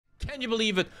Can you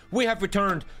believe it? We have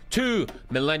returned to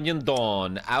Millennium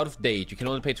Dawn. Out of date. You can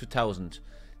only pay 2,000.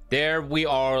 There we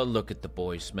are. Look at the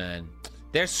boys, man.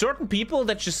 There's certain people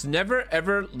that just never,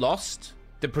 ever lost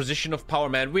the position of power,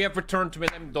 man. We have returned to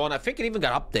Millennium Dawn. I think it even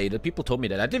got updated. People told me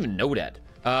that. I didn't even know that.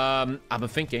 I've been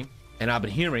thinking, and I've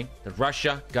been hearing that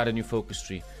Russia got a new focus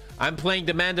tree. I'm playing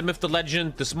the man, the myth, the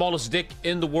legend, the smallest dick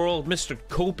in the world, Mr.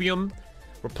 Copium.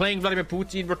 We're playing Vladimir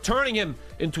Putin. We're turning him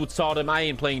into a tsardom. I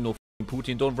ain't playing no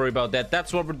Putin. Don't worry about that.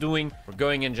 That's what we're doing. We're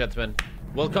going in, gentlemen.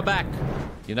 Welcome back.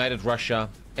 United Russia.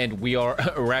 And we are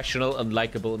irrational and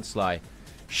likable and sly.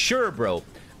 Sure, bro.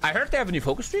 I heard they have a new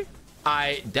focus tree.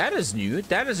 That is new.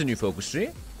 That is a new focus tree.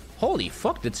 Holy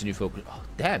fuck, that's a new focus. Oh,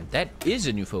 damn. That is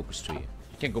a new focus tree.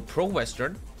 You can go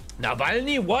pro-Western.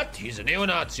 Navalny, what? He's a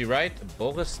neo-Nazi, right?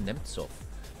 Boris Nemtsov.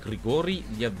 Grigory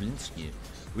Yavlinsky.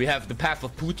 We have the path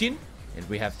of Putin. And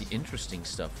we have the interesting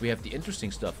stuff.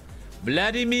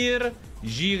 Vladimir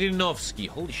Zhirinovsky.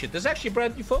 Holy shit, this is actually a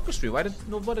brand new focus tree. Why did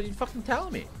nobody fucking tell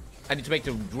me? I need to make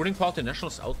the ruling party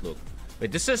nationalist outlook.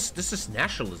 Wait, this is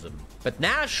nationalism. But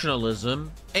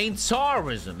nationalism ain't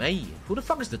Tsarism, eh? Who the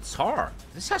fuck is the Tsar?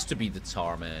 This has to be the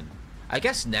Tsar, man. I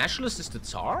guess nationalist is the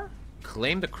Tsar?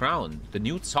 Claim the crown. The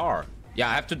new Tsar.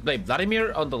 Yeah, I have to play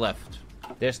Vladimir on the left.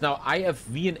 There's now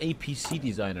IFV and APC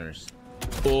designers.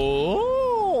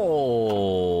 Oh,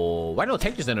 why no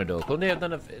tech designer though? Couldn't they have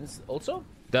done it also?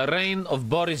 The reign of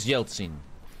Boris Yeltsin.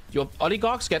 Your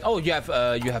oligarchs get. Oh, you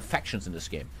have factions in this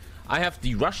game. I have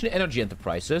the Russian energy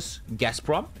enterprises,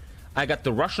 Gazprom. I got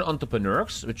the Russian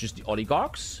entrepreneurs, which is the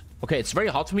oligarchs. Okay, it's very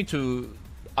hard for me to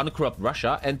uncorrupt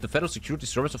Russia and the Federal Security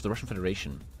Service of the Russian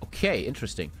Federation. Okay,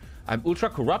 interesting. I'm ultra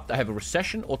corrupt. I have a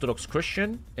recession, Orthodox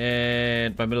Christian,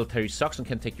 and my military sucks and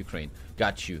can't take Ukraine.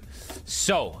 Got you.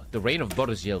 So, the reign of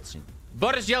Boris Yeltsin.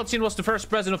 Boris Yeltsin was the first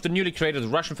president of the newly created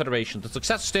Russian Federation, the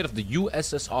successor state of the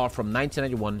USSR from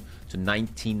 1991 to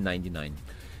 1999.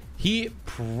 He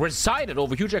presided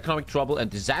over huge economic trouble and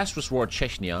disastrous war in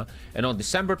Chechnya, and on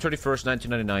December 31st,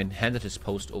 1999, handed his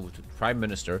post over to the prime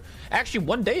minister. Actually,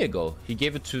 1 day ago, he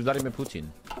gave it to Vladimir Putin.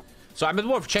 So I'm in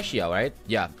war of Chechnya, right?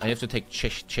 Yeah, I have to take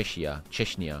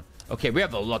Chechnya. Okay, we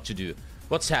have a lot to do.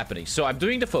 What's happening? So I'm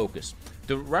doing the focus.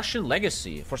 The Russian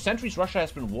legacy. For centuries, Russia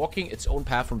has been walking its own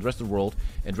path from the rest of the world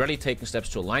and rarely taking steps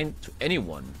to align to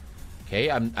anyone. Okay,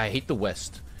 I hate the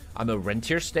West. I'm a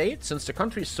rentier state. Since the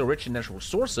country is so rich in natural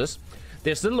resources,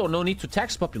 there's little or no need to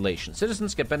tax population.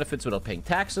 Citizens get benefits without paying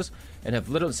taxes and have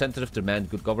little incentive to demand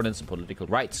good governance and political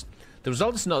rights. The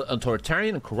result is an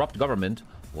authoritarian and corrupt government.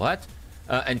 What?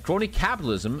 And crony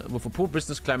capitalism with a poor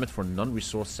business climate for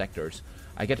non-resource sectors.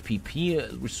 I get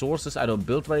PP resources. I don't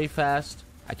build very fast.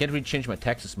 I can't really change my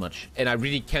taxes much. And I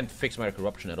really can't fix my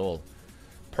corruption at all.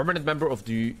 Permanent member of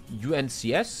the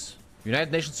UNCS,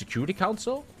 United Nations Security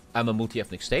Council. I'm a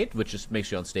multi-ethnic state, which just makes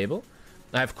you unstable.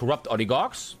 I have corrupt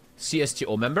oligarchs.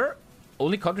 CSTO member.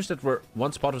 Only countries that were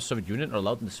once part of the Soviet Union are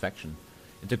allowed in this faction.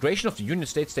 Integration of the Union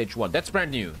State Stage 1. That's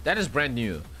brand new. That is brand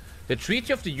new. The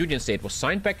Treaty of the Union State was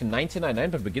signed back in 1999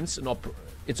 but begins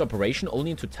its operation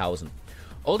only in 2000.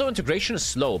 Although integration is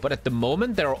slow, but at the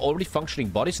moment there are already functioning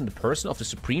bodies in the person of the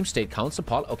Supreme State Council.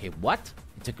 Okay, what?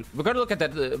 We're gonna look at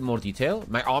that in more detail.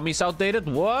 My army's outdated.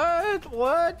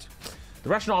 What? The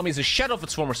Russian army is a shadow of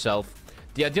its former self.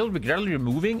 The ideal will be gradually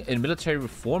removing in military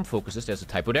reform focuses. There's a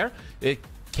typo there. It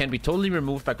can be totally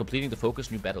removed by completing the focus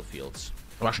new battlefields.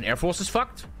 The Russian Air Force is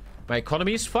fucked. My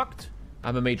economy is fucked.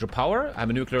 I'm a major power.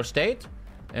 I'm a nuclear state.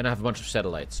 And I have a bunch of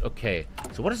satellites. Okay.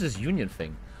 So what is this union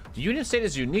thing? The Union State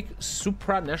is a unique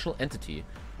supranational entity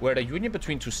where the union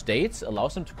between two states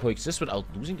allows them to coexist without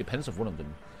losing dependence of one of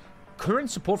them.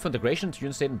 Current support for integration into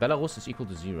Union State and Belarus is equal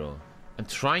to 0. I'm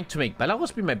trying to make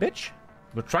Belarus be my bitch?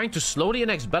 We're trying to slowly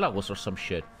annex Belarus or some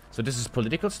shit. So this is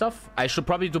political stuff? I should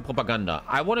probably do propaganda.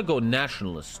 I want to go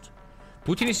nationalist.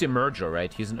 Putin is a emerger,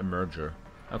 right? He's an emerger.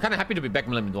 I'm kind of happy to be back in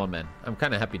Millennium Dawn, man. I'm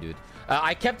kind of happy, dude.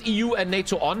 I kept EU and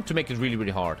NATO on to make it really,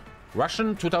 really hard.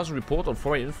 Russian 2000 report on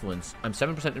foreign influence. I'm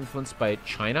 7% influenced by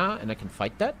China, and I can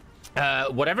fight that.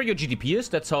 Whatever your GDP is,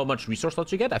 that's how much resource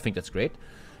slots you get. I think that's great.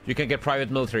 You can get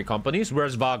private military companies.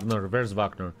 Where's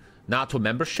Wagner? NATO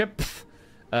membership.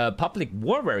 Public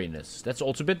war wariness. That's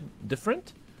also a bit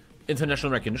different.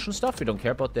 International recognition stuff. We don't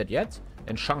care about that yet.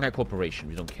 And Shanghai Corporation.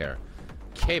 We don't care.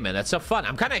 Okay, man. That's so fun.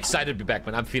 I'm kind of excited to be back,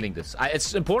 man. I'm feeling this.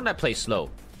 It's important I play slow.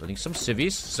 Building some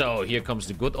civies. So here comes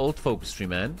the good old focus tree,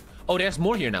 man. Oh, there's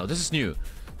more here now. This is new.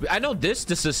 I know this.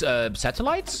 This is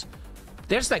satellites.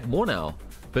 There's like more now.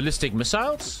 Ballistic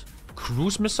missiles.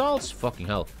 Cruise missiles. Fucking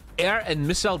hell. Air and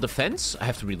missile defense. I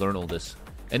have to relearn all this.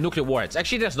 And nuclear warheads.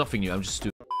 Actually, there's nothing new. I'm just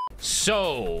stupid.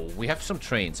 So, we have some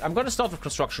trains. I'm gonna start with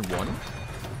construction 1.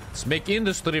 Let's make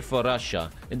industry for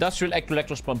Russia. Industrial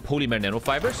electrospun polymer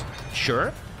nanofibers.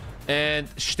 Sure.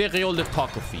 And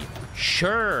stereolithography.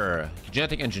 Sure.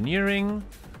 Genetic engineering.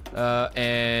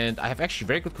 And I have actually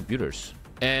very good computers.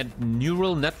 And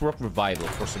neural network revival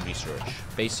for some research.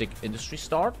 Basic industry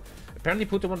start. Apparently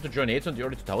Putin wanted to join NATO in the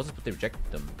early 2000s, but they rejected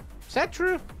them. Is that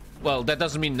true? Well, that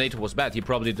doesn't mean NATO was bad. He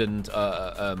probably didn't...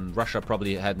 Russia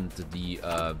probably hadn't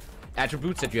the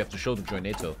attributes that you have to show to join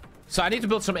NATO. So I need to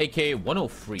build some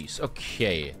AK-103s.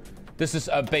 Okay. This is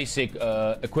a basic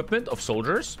equipment of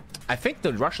soldiers. I think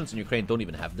the Russians in Ukraine don't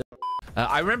even have this.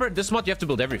 I remember this mod you have to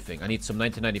build everything. I need some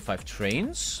 1995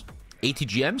 trains.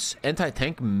 ATGMs,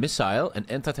 anti-tank missile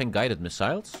and anti-tank guided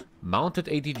missiles. Mounted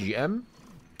ATGM.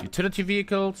 Utility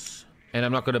vehicles. And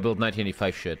I'm not going to build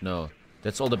 1985 shit, no.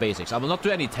 That's all the basics. I will not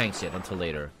do any tanks yet until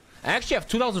later. I actually have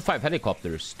 2005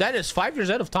 helicopters. That is 5 years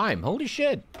out of time. Holy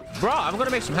shit. Bro, I'm going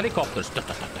to make some helicopters.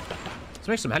 Let's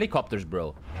make some helicopters,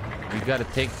 bro. We got to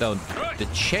take down the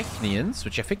Chechnyans,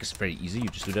 which I think is very easy. You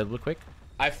just do that real quick.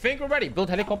 I think we're ready.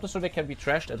 Build helicopters so they can be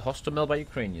trashed at hostile by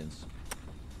Ukrainians.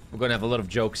 We're going to have a lot of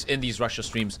jokes in these Russia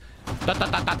streams. Oh,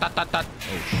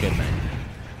 shit, man.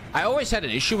 I always had an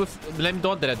issue with Millennium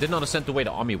Dawn that I didn't understand the way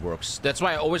the army works. That's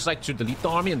why I always like to delete the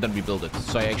army and then rebuild it.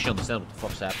 So I actually understand what the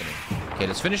fuck's happening. Okay,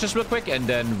 let's finish this real quick and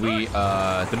then we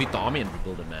delete the army and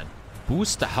rebuild it, man.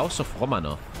 Boost the House of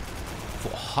Romanov for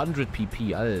 100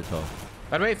 PP, Alter.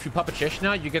 By the way, if you pop a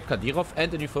Chechnya, you get Kadyrov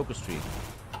and a new focus tree.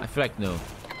 I feel like no.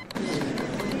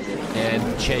 And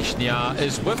Chechnya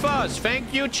is with us.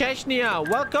 Thank you, Chechnya.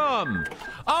 Welcome.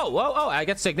 Oh, I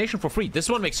get stagnation for free. This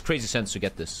one makes crazy sense to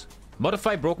get this.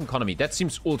 Modify broken economy. That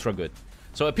seems ultra good.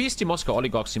 So appease the Moscow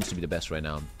oligarchs seems to be the best right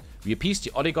now. We appease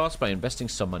the oligarchs by investing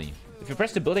some money. If you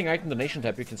press the building item donation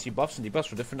tab, you can see buffs and debuffs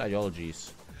for different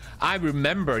ideologies. I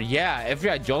remember, yeah,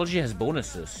 every ideology has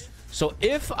bonuses. So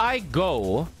if I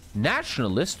go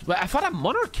nationalist, well, I thought I'm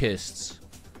monarchists.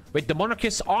 Wait, the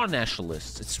monarchists are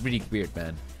nationalists. It's really weird,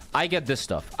 man. I get this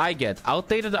stuff. I get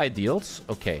outdated ideals.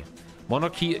 Okay.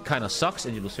 Monarchy kind of sucks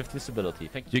and you lose 50 stability.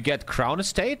 You get crown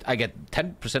estate. I get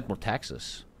 10% more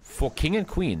taxes. For king and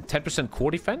queen, 10%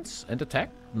 core defense and attack.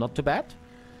 Not too bad.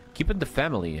 Keep it in the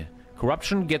family.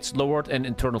 Corruption gets lowered and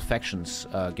internal factions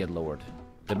get lowered.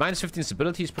 The minus 15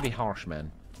 stability is pretty harsh, man.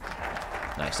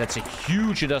 Nice. That's a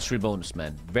huge industrial bonus,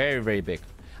 man. Very, very big.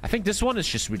 I think this one is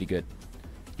just really good.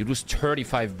 You lose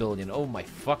 35 billion. Oh my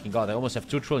fucking god. I almost have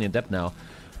 2 trillion debt now.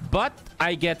 But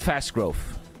I get fast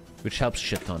growth, which helps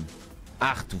shit ton.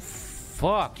 Ach du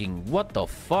fucking... What the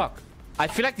fuck? I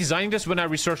feel like designing this when I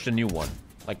research a new one.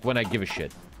 Like when I give a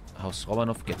shit. House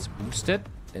Romanov gets boosted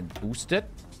and boosted.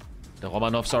 The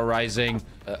Romanovs are rising.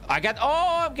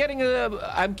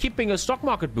 I'm keeping a stock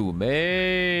market boom.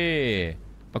 Hey.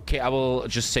 Okay, I will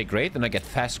just say great. And I get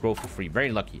fast growth for free.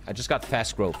 Very lucky. I just got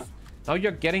fast growth. Now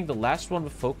you're getting the last one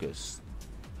with focus.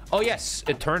 Oh yes,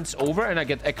 it turns over and I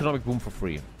get economic boom for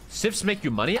free. Civs make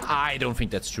you money? I don't think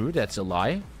that's true. That's a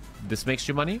lie. This makes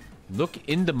you money. Look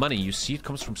in the money. You see it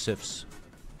comes from civs.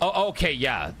 Oh, okay,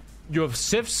 yeah. Your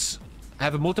civs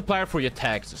have a multiplier for your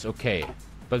taxes. Okay.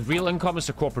 But real income is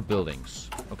the corporate buildings.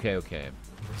 Okay, okay.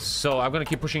 So I'm gonna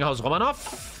keep pushing House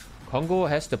Romanov. Congo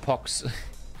has the pox.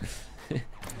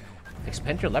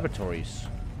 Expand your laboratories.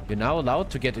 You're now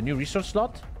allowed to get a new research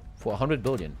slot for 100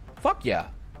 billion. Fuck yeah.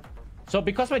 So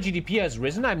because my GDP has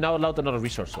risen, I'm now allowed another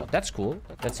research slot. That's cool.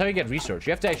 That's how you get research.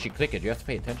 You have to actually click it. You have to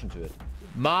pay attention to it.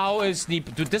 Mao is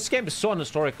Nepal. Dude, this game is so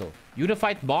unhistorical.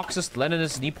 Unified Marxist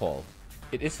Leninist Nepal.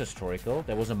 It is historical.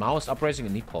 There was a Maoist uprising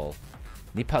in Nepal.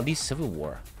 Nepalese civil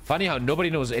war. Funny how nobody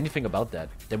knows anything about that.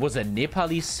 There was a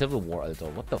Nepalese civil war, Alter.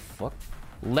 What the fuck?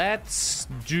 Let's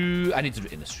do... I need to do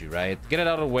industry, right? Get it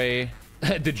out of the way.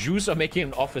 The Jews are making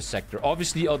an office sector.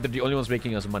 Obviously, they're the only ones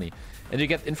making us money. And you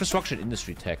get infrastructure and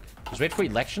industry tech. Just wait for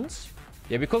elections?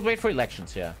 Yeah, we could wait for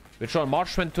elections, yeah. Which are on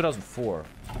March 20, 2004.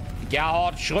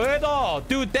 Gerhard Schröder!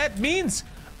 Dude, that means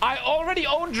I already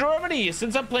own Germany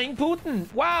since I'm playing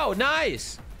Putin. Wow,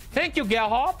 nice. Thank you,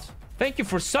 Gerhard. Thank you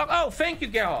for thank you,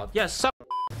 Gerhard. Yes,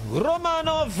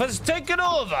 Romanov has taken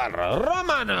over.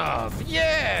 Romanov,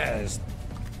 yes.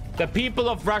 The people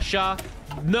of Russia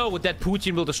know that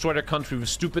Putin will destroy their country with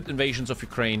stupid invasions of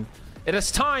Ukraine. It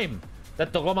is time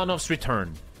that the Romanovs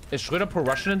return. Is Schröder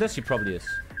pro-Russian in this? He probably is.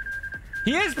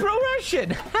 He is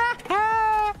pro-Russian!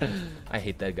 I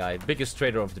hate that guy. Biggest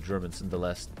traitor of the Germans in the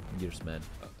last years, man.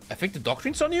 I think the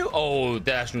doctrines on you? Oh,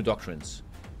 there's new doctrines.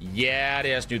 Yeah,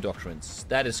 there's new doctrines.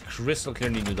 That is crystal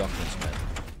clearly new doctrines, man.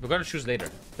 We're gonna choose later.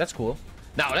 That's cool.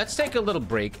 Now, let's take a little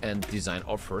break and design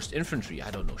our first infantry.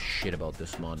 I don't know shit about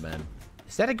this mod, man.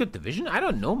 Is that a good division? I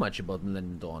don't know much about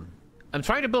Millennium Dawn. I'm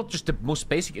trying to build just the most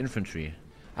basic infantry.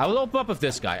 I will open up with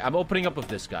this guy. I'm opening up with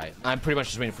this guy. I'm pretty much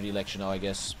just waiting for the election now, I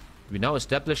guess. We now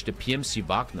established the PMC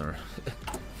Wagner.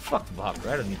 Fuck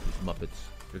Wagner. I don't need these Muppets.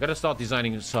 We gotta start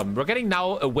designing some. We're getting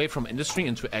now away from industry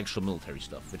into actual military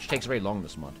stuff, which takes very long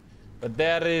this mod. But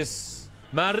there is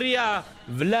Maria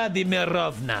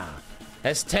Vladimirovna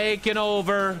has taken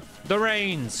over the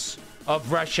reins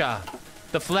of Russia.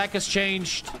 The flag has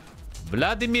changed.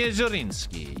 Vladimir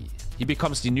Zelensky. He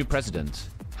becomes the new president.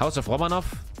 House of Romanov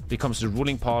becomes the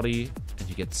ruling party, and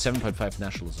you get 7.5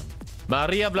 nationalism.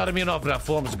 Maria Vladimirovna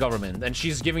forms government, and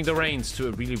she's giving the reins to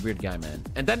a really weird guy, man.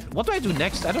 And then, what do I do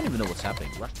next? I don't even know what's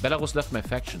happening. Belarus left my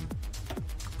faction.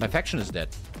 My faction is dead.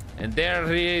 And there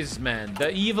he is, man.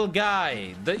 The evil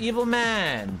guy. The evil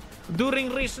man. During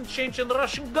recent change in the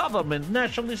Russian government,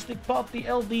 nationalistic party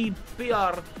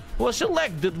LDPR was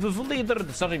elected with leader.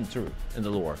 That's not even true in the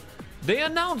lore. They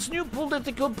announced new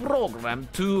political program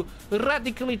to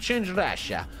radically change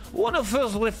Russia. One of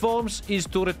first reforms is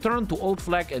to return to old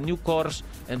flag and new course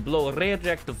and blow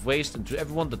radioactive waste into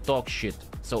everyone that talks shit.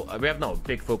 So we have now a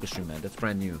big focus stream, man. That's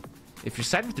brand new. If you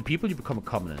side with the people, you become a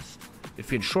communist.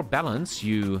 If you ensure balance,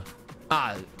 you...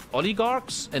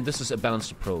 oligarchs, and this is a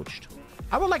balanced approach.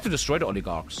 I would like to destroy the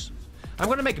oligarchs. I'm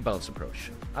gonna make a balanced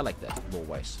approach. I like that,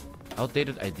 lore-wise.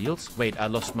 Outdated ideals? Wait, I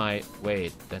lost my...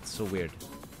 Wait, that's so weird.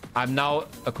 I'm now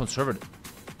a conservative.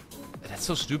 That's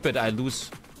so stupid. I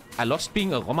lost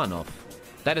being a Romanov.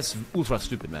 That is ultra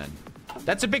stupid, man.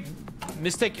 That's a big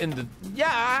mistake in the... Yeah,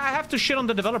 I have to shit on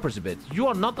the developers a bit. You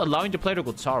are not allowing the player to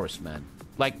go Tsarist, man.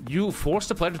 Like, you force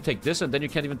the player to take this, and then you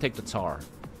can't even take the Tsar.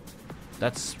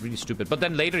 That's really stupid. But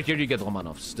then later here you get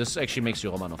Romanovs. This actually makes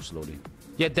you Romanov slowly.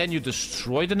 Yeah, then you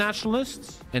destroy the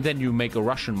nationalists, and then you make a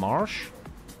Russian marsh.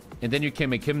 And then you can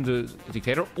make him the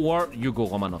dictator, or you go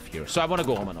Romanov here. So I want to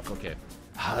go Romanov, okay.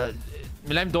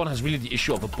 Millennium Dawn has really the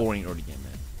issue of a boring early game,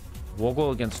 man. War goal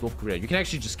against North Korea. You can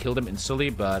actually just kill them instantly,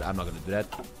 but I'm not going to do that.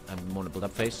 I'm more in a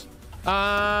build-up phase.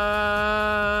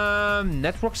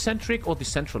 Network-centric or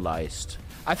decentralized?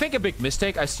 I think a big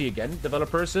mistake I see again,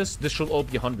 developers, is this should all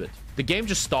be 100. The game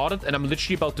just started, and I'm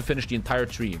literally about to finish the entire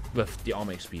tree with the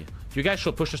army XP. You guys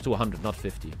should push us to 100, not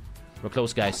 50. We're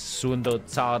close, guys. Soon the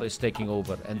Tsar is taking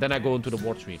over. And then I go into the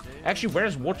war tree. Actually,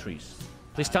 where's war trees?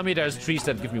 Please tell me there's trees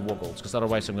that give me war goals, because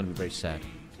otherwise I'm going to be very sad.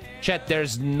 Chat,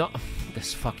 there's no...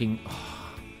 This fucking...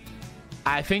 Oh.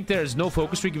 I think there's no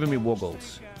focus tree giving me war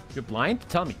goals. You're blind?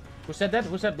 Tell me. Who said that?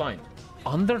 Who said blind?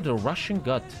 Under the Russian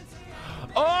gut.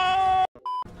 Oh!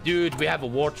 Dude, we have a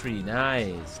war tree.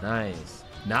 Nice, nice.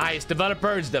 Nice.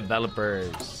 Developers,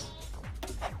 developers.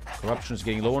 Corruption is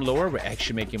getting lower and lower. We're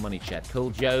actually making money, chat.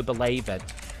 Could you believe it?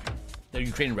 The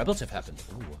Ukrainian rebels have happened.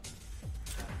 Ooh.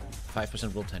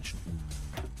 5% world tension.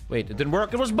 Wait, it didn't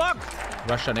work. It was bugged.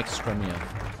 Russia annexes Crimea.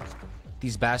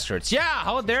 These bastards. Yeah,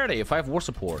 how dare they if I have war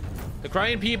support? The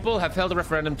Ukrainian people have held a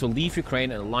referendum to leave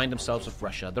Ukraine and align themselves with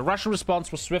Russia. The Russian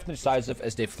response was swift and decisive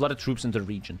as they flooded troops into the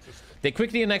region. They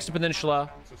quickly annexed the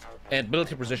peninsula and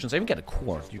military positions. I even get a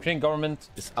core. The Ukrainian government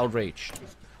is outraged.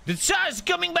 The Tsar is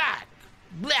coming back!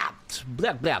 Blapt!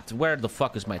 Blapt, blapt. Where the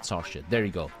fuck is my Tsar shit? There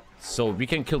you go. So we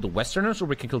can kill the Westerners or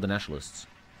we can kill the nationalists.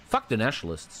 Fuck the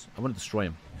nationalists. I want to destroy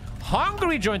them.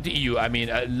 Hungary joined the EU. I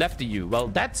mean, left the EU. Well,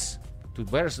 that's... Dude,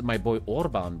 where's my boy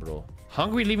Orban, bro?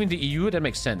 Hungary leaving the EU? That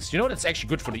makes sense. You know, that's actually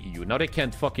good for the EU. Now they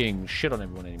can't fucking shit on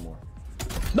everyone anymore.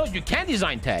 No, you can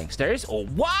design tanks. There is... Oh,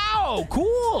 wow!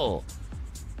 Cool!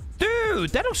 Dude,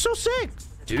 that looks so sick!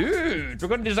 Dude, we're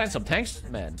gonna design some tanks,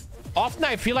 man. Often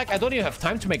I feel like I don't even have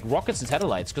time to make rockets and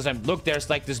satellites. Because look, there's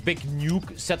like this big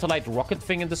nuke satellite rocket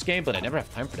thing in this game. But I never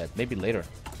have time for that. Maybe later.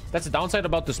 That's the downside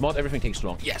about this mod. Everything takes too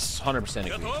long. Yes,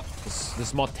 100% agree.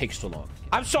 This mod takes too long.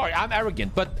 I'm sorry, I'm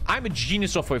arrogant, but I'm a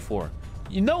genius of HOI4.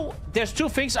 You know, there's two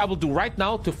things I will do right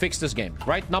now to fix this game,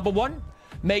 right? Number one,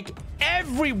 make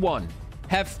everyone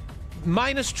have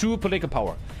 -2 political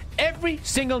power. Every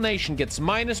single nation gets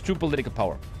 -2 political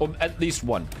power, or at least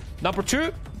one. Number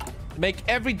two, make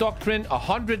every doctrine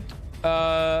 100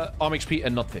 arm XP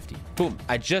and not 50. Boom,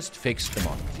 I just fixed the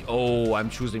mod. Oh, I'm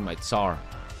choosing my Tsar.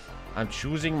 I'm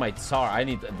choosing my Tsar. I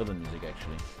need villain music,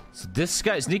 actually. So this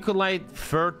guy is Nikolai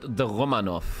III the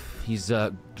Romanov. He's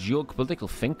a geopolitical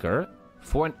thinker.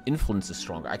 Foreign influence is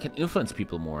stronger. I can influence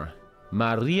people more.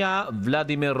 Maria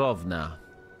Vladimirovna.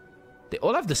 They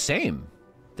all have the same.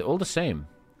 They're all the same.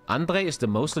 Andrei is the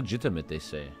most legitimate, they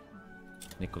say.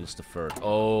 Nicholas III.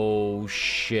 Oh,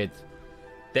 shit.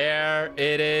 There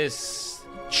it is.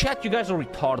 Chat, you guys are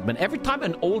retarded, man. Every time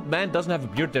an old man doesn't have a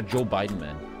beard, they're Joe Biden,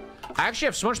 man. I actually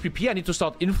have so much PP, I need to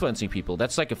start influencing people.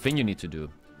 That's like a thing you need to do.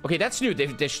 Okay, that's new. They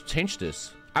changed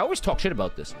this. I always talk shit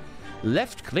about this.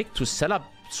 Left click to set up...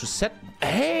 To set...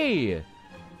 Hey!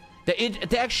 There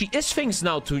actually is things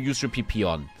now to use your PP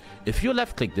on. If you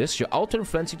left-click this, you're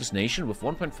auto-influencing this nation with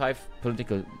 1.5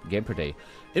 political game per day.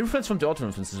 Influence from the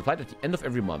auto-influence is applied at the end of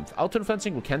every month.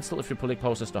 Auto-influencing will cancel if your political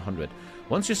power is 100.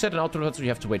 Once you set an auto-influence, you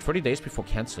have to wait 30 days before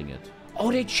canceling it.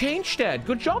 Oh, they changed that.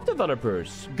 Good job,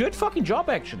 developers. Good fucking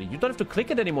job, actually. You don't have to click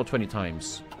it anymore 20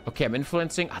 times. Okay, I'm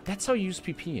influencing. Ah, that's how you use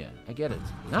PP. I get it.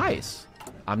 Nice.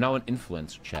 I'm now an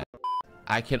influencer, chat.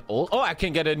 I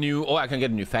can get a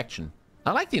new faction.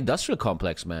 I like the industrial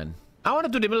complex, man. I want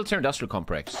to do the military industrial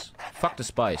complex. Fuck the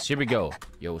spies. Here we go.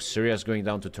 Yo, Syria's going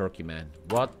down to Turkey, man.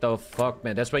 What the fuck,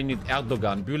 man? That's why you need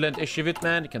Erdogan. Bülent Ecevit,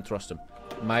 man. You can trust him.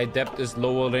 My debt is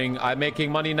lowering. I'm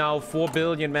making money now. 4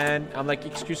 billion, man. I'm like,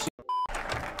 excuse me.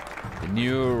 The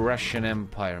new Russian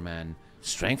Empire, man.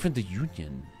 Strengthen the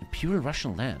Union. Imperial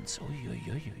Russian lands. Oy, oy,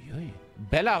 oy, oy, oy.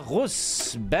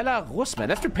 Belarus, man.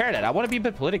 Let's prepare that. I want to be a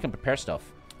bit political and prepare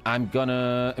stuff. I'm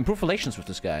gonna improve relations with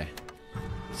this guy.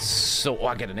 So,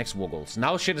 I get the next war goals.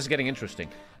 Now shit is getting interesting.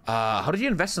 How did you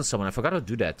invest in someone? I forgot how to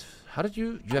do that. How did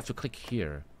you... You have to click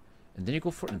here. And then you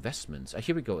go for investments.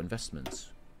 Here we go,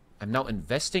 investments. I'm now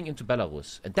investing into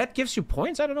Belarus. And that gives you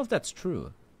points? I don't know if that's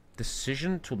true.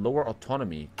 Decision to lower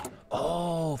autonomy.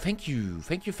 Oh, thank you.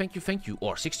 Thank you, thank you, thank you.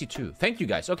 Or 62. Thank you,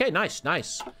 guys. Okay, nice,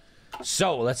 nice.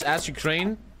 So, let's ask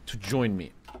Ukraine to join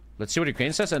me. Let's see what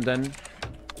Ukraine says, and then...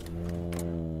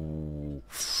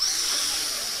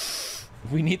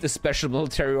 We need a special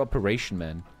military operation,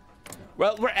 man.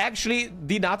 Well, we're actually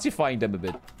denazifying them a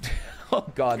bit. Oh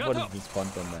god, what is this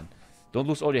content, man? Don't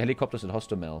lose all your helicopters and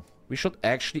hostile. We should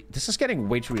actually... This is getting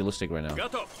way too realistic right now.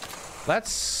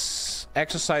 Let's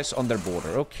exercise on their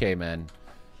border. Okay, man.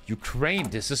 Ukraine,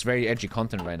 this is very edgy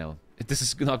content right now. This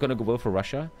is not gonna go well for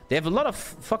Russia. They have a lot of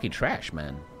fucking trash,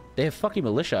 man. They have fucking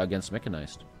militia against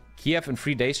mechanized. Kiev in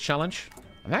 3 days challenge.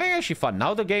 I'm having actually fun.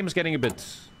 Now the game is getting a bit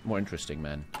more interesting,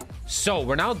 man. So,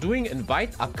 we're now doing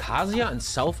invite Abkhazia and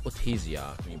South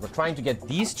Ossetia. We're trying to get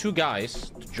these two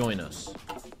guys to join us.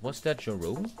 What's that, Joe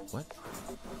Rogan? What?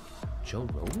 Joe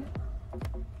Rogan?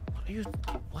 What are you...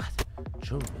 What?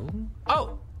 Joe Rogan?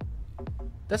 Oh!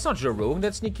 That's not Joe Rogan,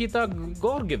 that's Nikita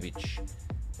Gorgevich.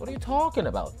 What are you talking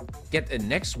about? Get the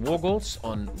next war goals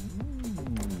on...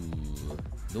 Ooh.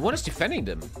 No one is defending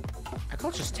them. I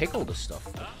can't just take all this stuff.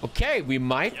 Okay, we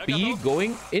might be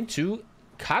going into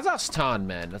Kazakhstan,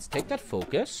 man. Let's take that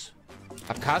focus.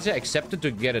 Abkhazia accepted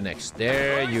to get annexed.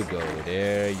 There you go.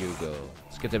 There you go.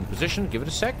 Let's get them in position. Give it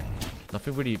a sec.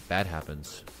 Nothing really bad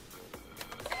happens.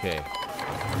 Okay.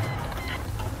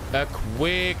 A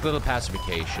quick little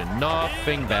pacification.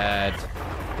 Nothing bad.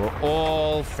 We're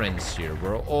all friends here.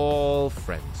 We're all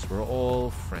friends. We're all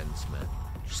friends, man.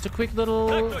 Just a quick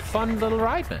little fun little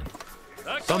ride, man.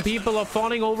 Some people are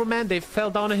falling over, man. They fell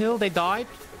down a hill. They died.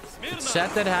 It's sad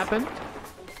that happened.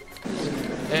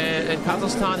 And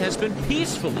Kazakhstan has been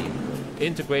peacefully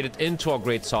integrated into our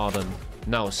Great Southern.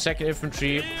 Now, 2nd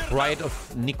Infantry, Pride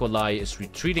of Nikolai, is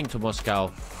retreating to Moscow,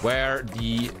 where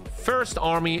the 1st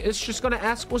Army is just gonna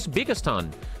ask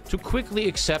Uzbekistan to quickly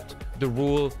accept the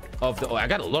rule of the... Oh, I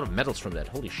got a lot of medals from that.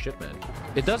 Holy shit, man.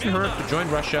 It doesn't hurt to join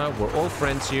Russia. We're all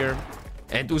friends here.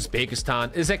 And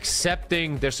Uzbekistan is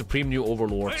accepting their supreme new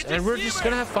overlords. And we're just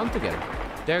gonna have fun together.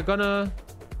 They're gonna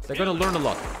learn a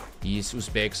lot. These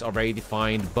Uzbeks are very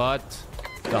defined, but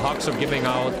the hugs are giving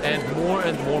out, and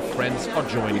more friends are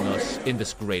joining us in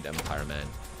this great empire, man.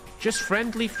 Just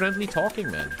friendly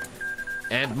talking, man.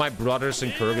 And my brothers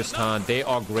in Kyrgyzstan, they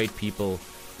are great people,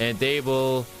 and they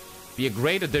will be a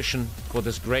great addition for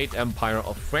this great empire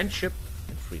of friendship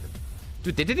and freedom.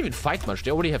 Dude, they didn't even fight much. They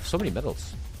already have so many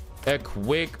medals. A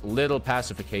quick little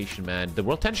pacification, man. The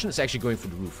world tension is actually going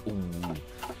through the roof. Ooh.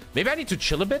 Maybe I need to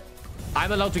chill a bit.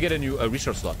 I'm allowed to get a new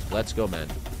resource slot. Let's go, man.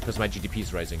 Because my GDP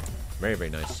is rising. Very, very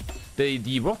nice.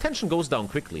 The world tension goes down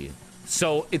quickly.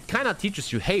 So it kind of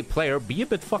teaches you, hey, player, be a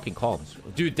bit fucking calm.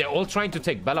 Dude, they're all trying to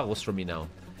take Belarus from me now.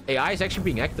 AI is actually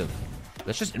being active.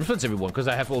 Let's just influence everyone because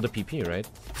I have all the PP, right?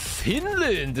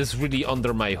 Finland is really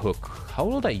under my hook. How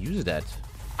will I use that?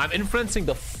 I'm influencing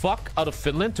the fuck out of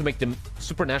Finland to make them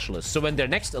super nationalists. So when their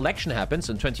next election happens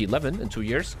in 2011, in 2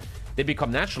 years, they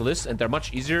become nationalists and they're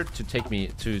much easier to take me,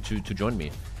 to join me.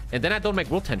 And then I don't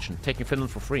make world tension, taking Finland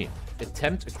for free.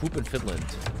 Attempt a coup in Finland.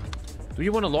 Do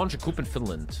you want to launch a coup in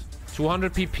Finland?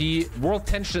 200 PP, world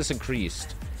tension is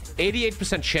increased.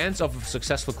 88% chance of a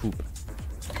successful coup.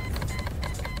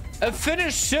 A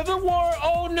Finnish civil war?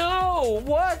 Oh no!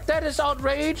 What? That is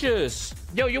outrageous.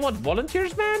 Yo, you want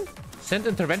volunteers, man? Send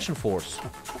intervention force.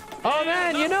 Oh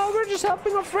man, you know, we're just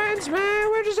helping our friends, man.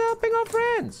 We're just helping our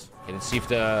friends. Okay, let's see if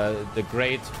the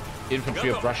great infantry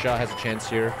of Russia has a chance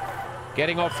here.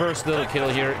 Getting our first little kill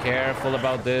here. Careful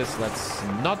about this. Let's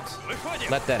not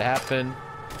let that happen.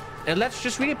 And let's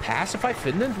just really pacify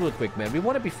Finland real quick, man. We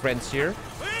want to be friends here.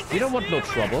 We don't want no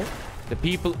trouble. The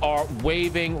people are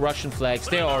waving Russian flags.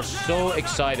 They are so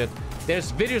excited.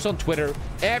 There's videos on Twitter.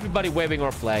 Everybody waving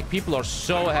our flag. People are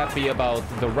so happy about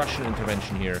the Russian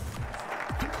intervention here.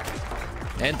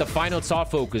 And the final Tsar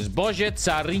focus. Project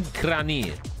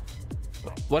Zomboid.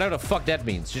 Whatever the fuck that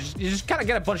means. You just kind of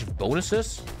get a bunch of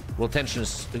bonuses. World tension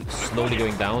is slowly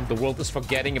going down. The world is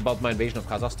forgetting about my invasion of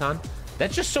Kazakhstan.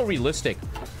 That's just so realistic.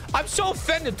 I'm so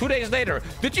offended 2 days later.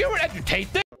 Did you ever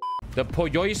educate this? The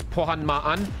Poyois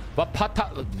Pohanmaan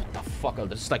Wapata. What the fuck?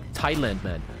 This is like Thailand,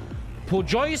 man.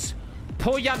 Poyois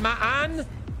Poyanmaan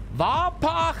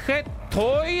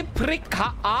Wapachetoi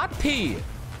Prikaati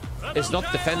is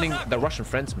not defending the Russian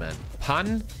friends, man.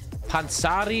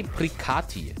 Pansari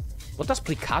Prikati. What does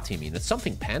Prikati mean? It's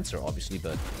something Panzer, obviously,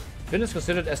 but Finland is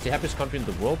considered as the happiest country in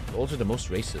the world, but also the most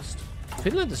racist.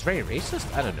 Finland is very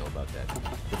racist? I don't know about that.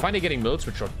 We're finally getting modes,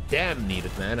 which are damn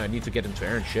needed, man. I need to get into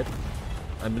air and ship.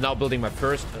 I'm now building my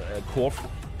first core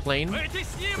plane, which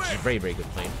is a very, very good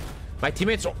plane. My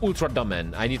teammates are ultra dumb,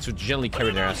 man. I need to gently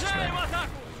carry their asses, man.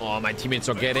 Oh, my teammates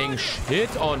are getting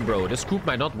shit on, bro. This scoop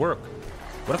might not work.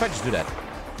 What if I just do that?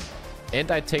 And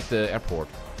I take the airport.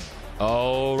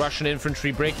 Oh, Russian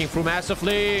infantry breaking through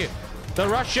massively. The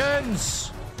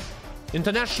Russians!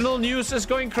 International news is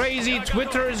going crazy.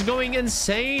 Twitter is going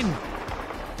insane.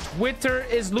 Twitter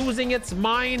is losing its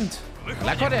mind. I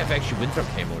like how they have actually winter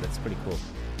camo. That's pretty cool.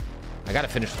 I gotta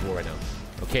finish the war right now.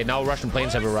 Okay, now Russian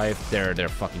planes have arrived. They're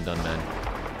fucking done, man.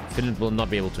 Finland will not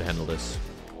be able to handle this.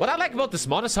 What I like about this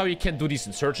mod is how you can do these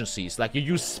insurgencies. Like, you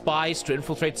use spies to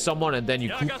infiltrate someone and then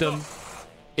you coup them.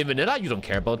 In vanilla, you don't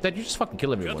care about that. You just fucking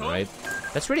kill everyone, right?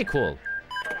 That's really cool.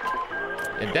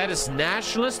 And that is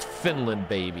nationalist Finland,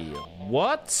 baby.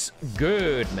 What's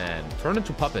good, man? Turn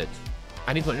into puppet.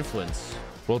 I need more influence.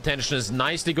 World tension is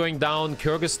nicely going down.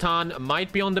 Kyrgyzstan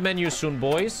might be on the menu soon,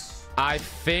 boys. I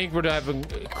think we're having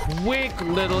a quick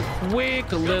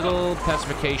little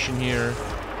pacification here.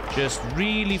 Just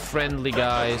really friendly,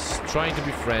 guys. Trying to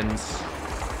be friends.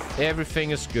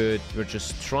 Everything is good. We're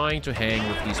just trying to hang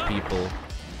with these people.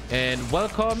 And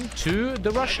welcome to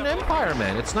the Russian Empire,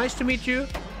 man. It's nice to meet you.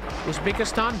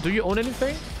 Uzbekistan, do you own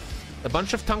anything? A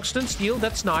bunch of tungsten steel,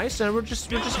 that's nice. And we're just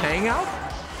hanging out.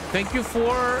 Thank you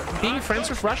for being friends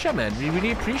with Russia, man. We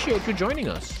really appreciate you joining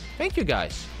us. Thank you,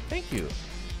 guys. Thank you.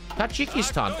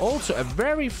 Tajikistan, also a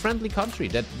very friendly country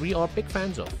that we are big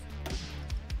fans of.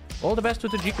 All the best to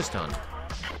Tajikistan.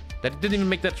 That didn't even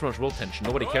make that much world tension.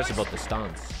 Nobody cares about the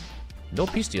stance. No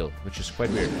peace deal, which is quite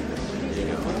weird.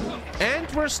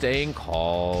 And we're staying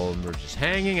calm. We're just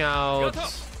hanging out.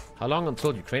 How long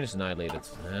until Ukraine is annihilated?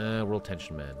 World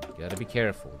tension, man. Gotta be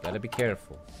careful. Gotta be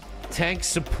careful. Tank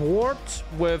support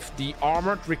with the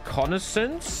armored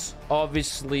reconnaissance.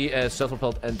 Obviously, a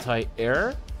self-propelled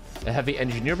anti-air. A heavy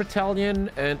engineer battalion.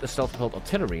 And a self-propelled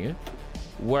artillery.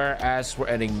 Whereas we're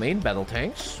adding main battle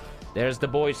tanks. There's the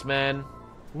boys, man.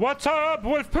 What's up,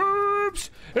 wolf poops?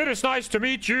 It is nice to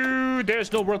meet you.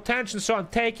 There's no world tension, so I'm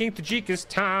taking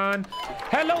Tajikistan.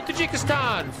 Hello,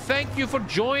 Tajikistan. Thank you for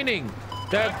joining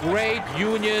the great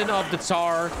union of the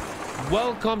Tsar.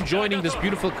 Welcome joining this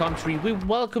beautiful country. We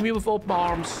welcome you with open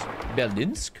arms.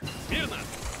 Belinsk.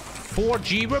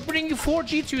 4G. We're bringing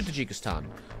 4G to you, Tajikistan.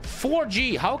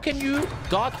 4G. How can you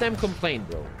goddamn complain,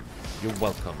 bro? You're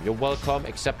welcome. You're welcome,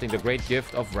 accepting the great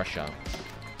gift of Russia.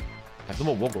 I have no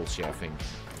more war goals here, I think.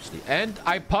 And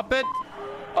I puppet.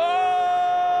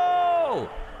 Oh!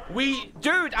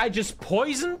 Dude, I just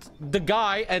poisoned the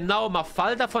guy, and now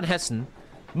Mafalda von Hessen,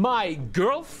 my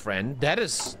girlfriend, that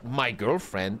is my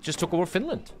girlfriend, just took over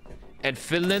Finland. And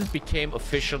Finland became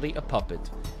officially a puppet.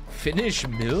 Finnish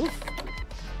MILF?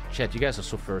 Chat, you guys are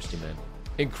so thirsty, man.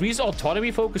 Increase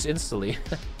autonomy focus instantly.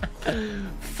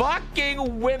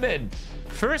 Fucking women.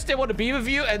 First they want to be with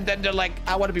you, and then they're like,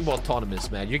 I want to be more autonomous,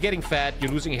 man. You're getting fat,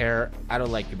 you're losing hair. I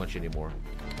don't like you much anymore.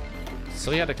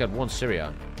 So yeah, they got one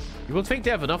Syria. You would think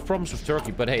they have enough problems with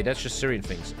Turkey, but hey, that's just Syrian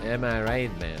things. Am I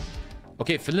right, man?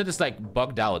 Okay, Finland is like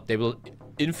bugged out. They will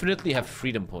infinitely have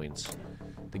freedom points.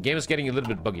 The game is getting a little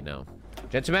bit buggy now.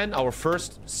 Gentlemen, our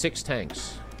first 6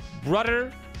 tanks.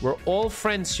 Brother, we're all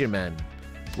friends here, man.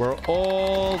 We're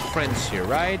all friends here,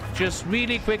 right? Just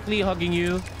really quickly hugging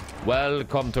you.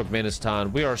 Welcome,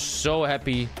 Turkmenistan. We are so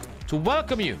happy to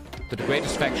welcome you to the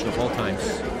greatest faction of all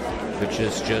times, which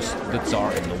is just the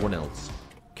Tsar and no one else.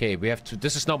 Okay, we have to...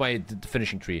 This is now my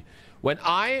finishing tree. When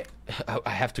I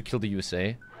have to kill the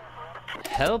USA.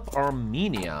 Help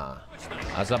Armenia.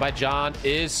 Azerbaijan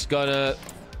is gonna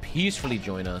peacefully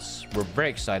join us. We're very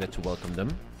excited to welcome them.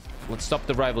 Let's stop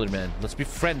the rivalry, man. Let's be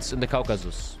friends in the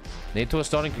Caucasus. NATO is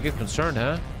starting to get concerned,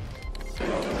 huh?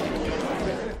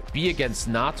 Be against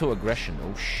NATO aggression.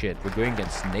 Oh, shit. We're going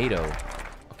against NATO.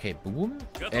 Okay, boom.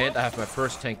 And I have my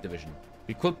first tank division.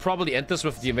 We could probably end this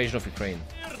with the invasion of Ukraine.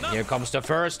 Here comes the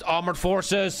first armored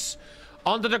forces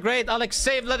under the great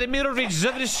Alexei Vladimirovich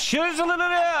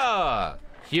Zavishchizh.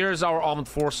 Here's our armored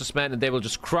forces, man, and they will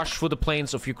just crush through the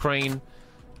plains of Ukraine,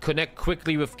 connect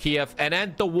quickly with Kiev, and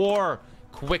end the war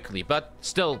quickly. But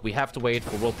still, we have to wait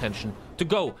for world tension to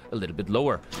go a little bit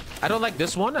lower. I don't like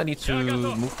this one. I need to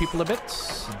move people a bit.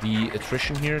 The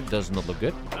attrition here does not look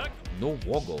good. No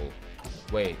war goal.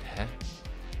 Wait, huh?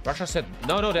 Russia said...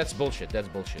 No, that's bullshit. That's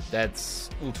bullshit.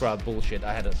 That's ultra bullshit.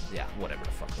 I had a... Yeah, whatever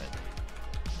the fuck, man.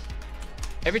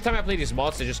 Every time I play these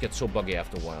mods, they just get so buggy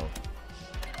after a while.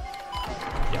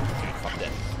 Yeah, fuck that.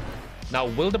 Now,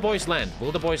 will the boys land?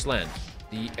 Will the boys land?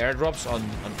 The airdrops are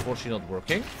unfortunately not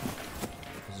working.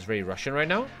 This is very Russian right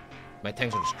now. My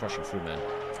tanks are just crushing through, man.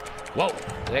 Whoa!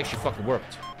 It actually fucking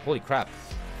worked. Holy crap.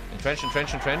 Entrench,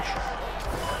 entrench, entrench.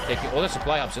 Taking all the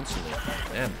supply hubs instantly.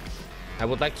 Man. I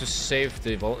would like to save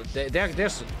the...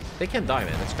 They can die,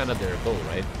 man. That's kind of their goal,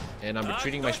 right? And I'm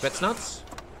retreating my Spetsnaz.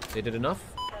 They did enough.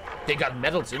 They got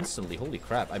medals instantly. Holy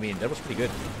crap. I mean, that was pretty good.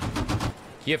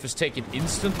 Kiev is taken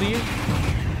instantly.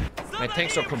 My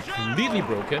tanks are completely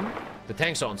broken. The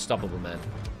tanks are unstoppable, man.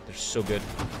 They're so good.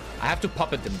 I have to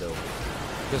puppet them, though.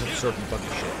 Because of certain buggy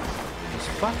shit. These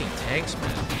fucking tanks,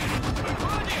 man.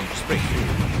 Just break through.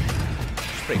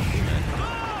 Just break through, man.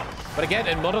 But again,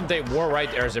 in modern day war, right,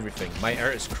 air is everything. My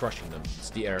air is crushing them. It's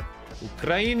the air.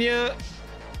 Ukraine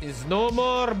is no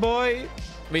more, boy.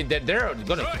 I mean, they're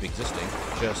gonna keep existing,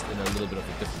 just in a little bit of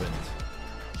a different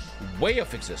way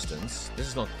of existence. This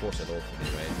is not course at all for me,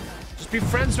 right? Just be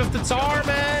friends with the Tsar,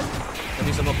 man! At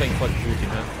least I'm not playing Project Putin,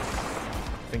 man.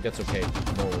 I think that's okay,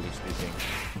 morally speaking.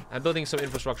 I'm building some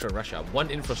infrastructure in Russia. One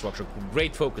infrastructure,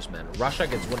 great focus, man. Russia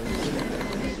gets one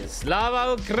infrastructure.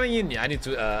 Slava Ukraine! I need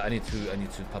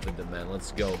to puppet them, man.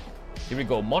 Let's go. Here we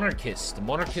go. Monarchist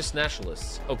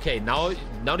nationalists. Okay, now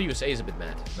the USA is a bit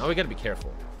mad. Now we gotta be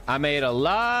careful. I made a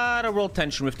lot of world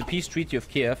tension with the peace treaty of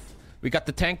Kiev. We got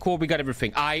the tank corps, we got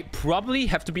everything. I probably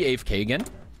have to be AFK again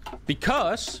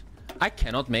because I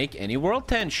cannot make any world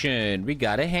tension. We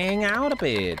gotta hang out a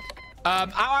bit.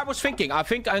 I was thinking, I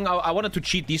wanted to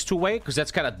cheat these two away because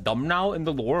that's kind of dumb now in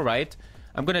the lore, right?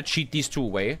 I'm gonna cheat these two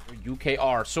away.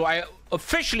 UKR. So I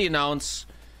officially announce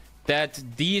that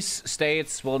these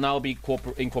states will now be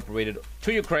incorporated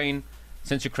to Ukraine,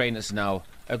 since Ukraine is now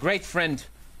a great friend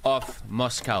of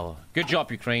Moscow. Good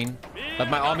job, Ukraine. But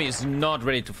my army is not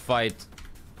ready to fight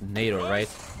NATO, right?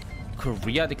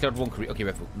 Korea declared war on Korea. Okay, we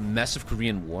have a massive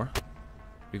Korean war.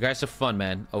 You guys have fun,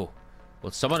 man. Oh,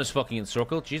 well, someone is fucking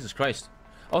encircled. Jesus Christ.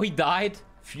 Oh, he died.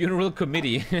 Funeral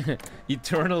committee.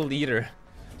 Eternal leader.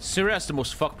 Syria is the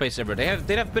most fucked place ever. They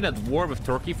have been at war with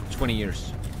Turkey for 20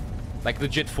 years. Like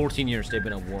legit 14 years they've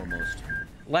been at war almost.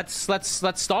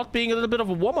 Let's start being a little bit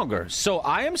of a warmonger. So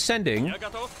I am sending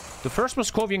the first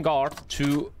Moscovian Guard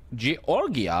to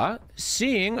Georgia,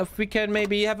 seeing if we can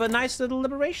maybe have a nice little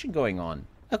liberation going on.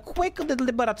 A quick little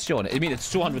liberation. I mean,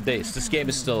 it's 200 days. This game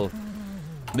is still...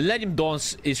 Millennium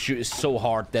Dawn's issue is so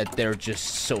hard that they're just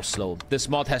so slow. This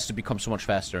mod has to become so much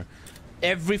faster.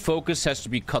 Every focus has to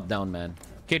be cut down, man.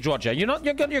 Okay, Georgia,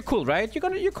 you're cool, right?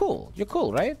 You're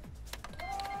cool, right?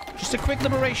 Just a quick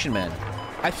liberation, man.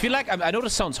 I feel like, I know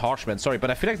this sounds harsh, man, sorry, but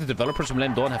I feel like the developers of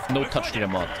Millennium Dawn have no touch to their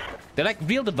mod. They're like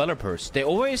real developers. They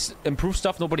always improve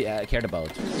stuff nobody cared about.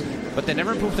 But they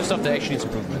never improve the stuff that actually needs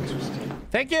improvement.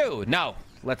 Thank you! Now,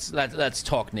 let's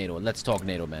talk NATO. Let's talk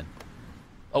NATO, man.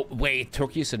 Oh, wait,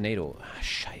 Turkey is a NATO. Ah,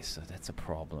 scheiße, that's a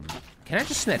problem. Can I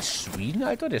just snatch Sweden?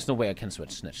 I thought there's no way I can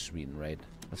snatch Sweden, right?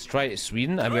 Let's try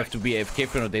Sweden. I have to be AFK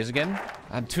for 100 days again.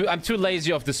 I'm too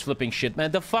lazy of this flipping shit,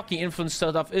 man. The fucking influence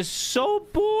stuff is so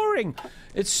boring.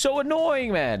 It's so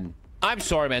annoying, man. I'm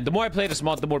sorry, man. The more I play this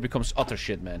mod, the more it becomes utter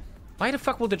shit, man. Why the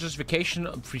fuck will the justification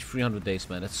of 300 days,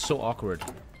 man? It's so awkward.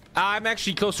 I'm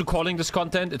actually close to calling this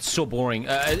content. It's so boring.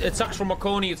 It sucks for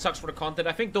Marconi. It sucks for the content.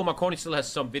 I think though Marconi still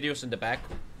has some videos in the back.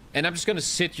 And I'm just gonna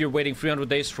sit here waiting 300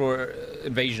 days for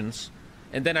invasions.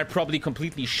 And then I probably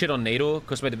completely shit on NATO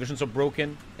because my divisions are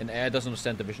broken and AI doesn't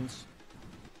understand divisions.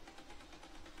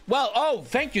 Well, oh,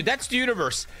 thank you. That's the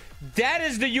universe. That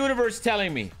is the universe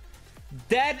telling me.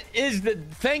 That is the...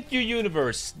 Thank you,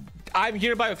 universe. I'm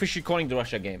hereby officially calling the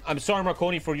Russia game. I'm sorry,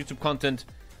 Marconi, for YouTube content.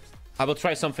 I will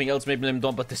try something else, maybe Millennium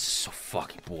Dawn, but this is so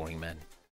fucking boring, man.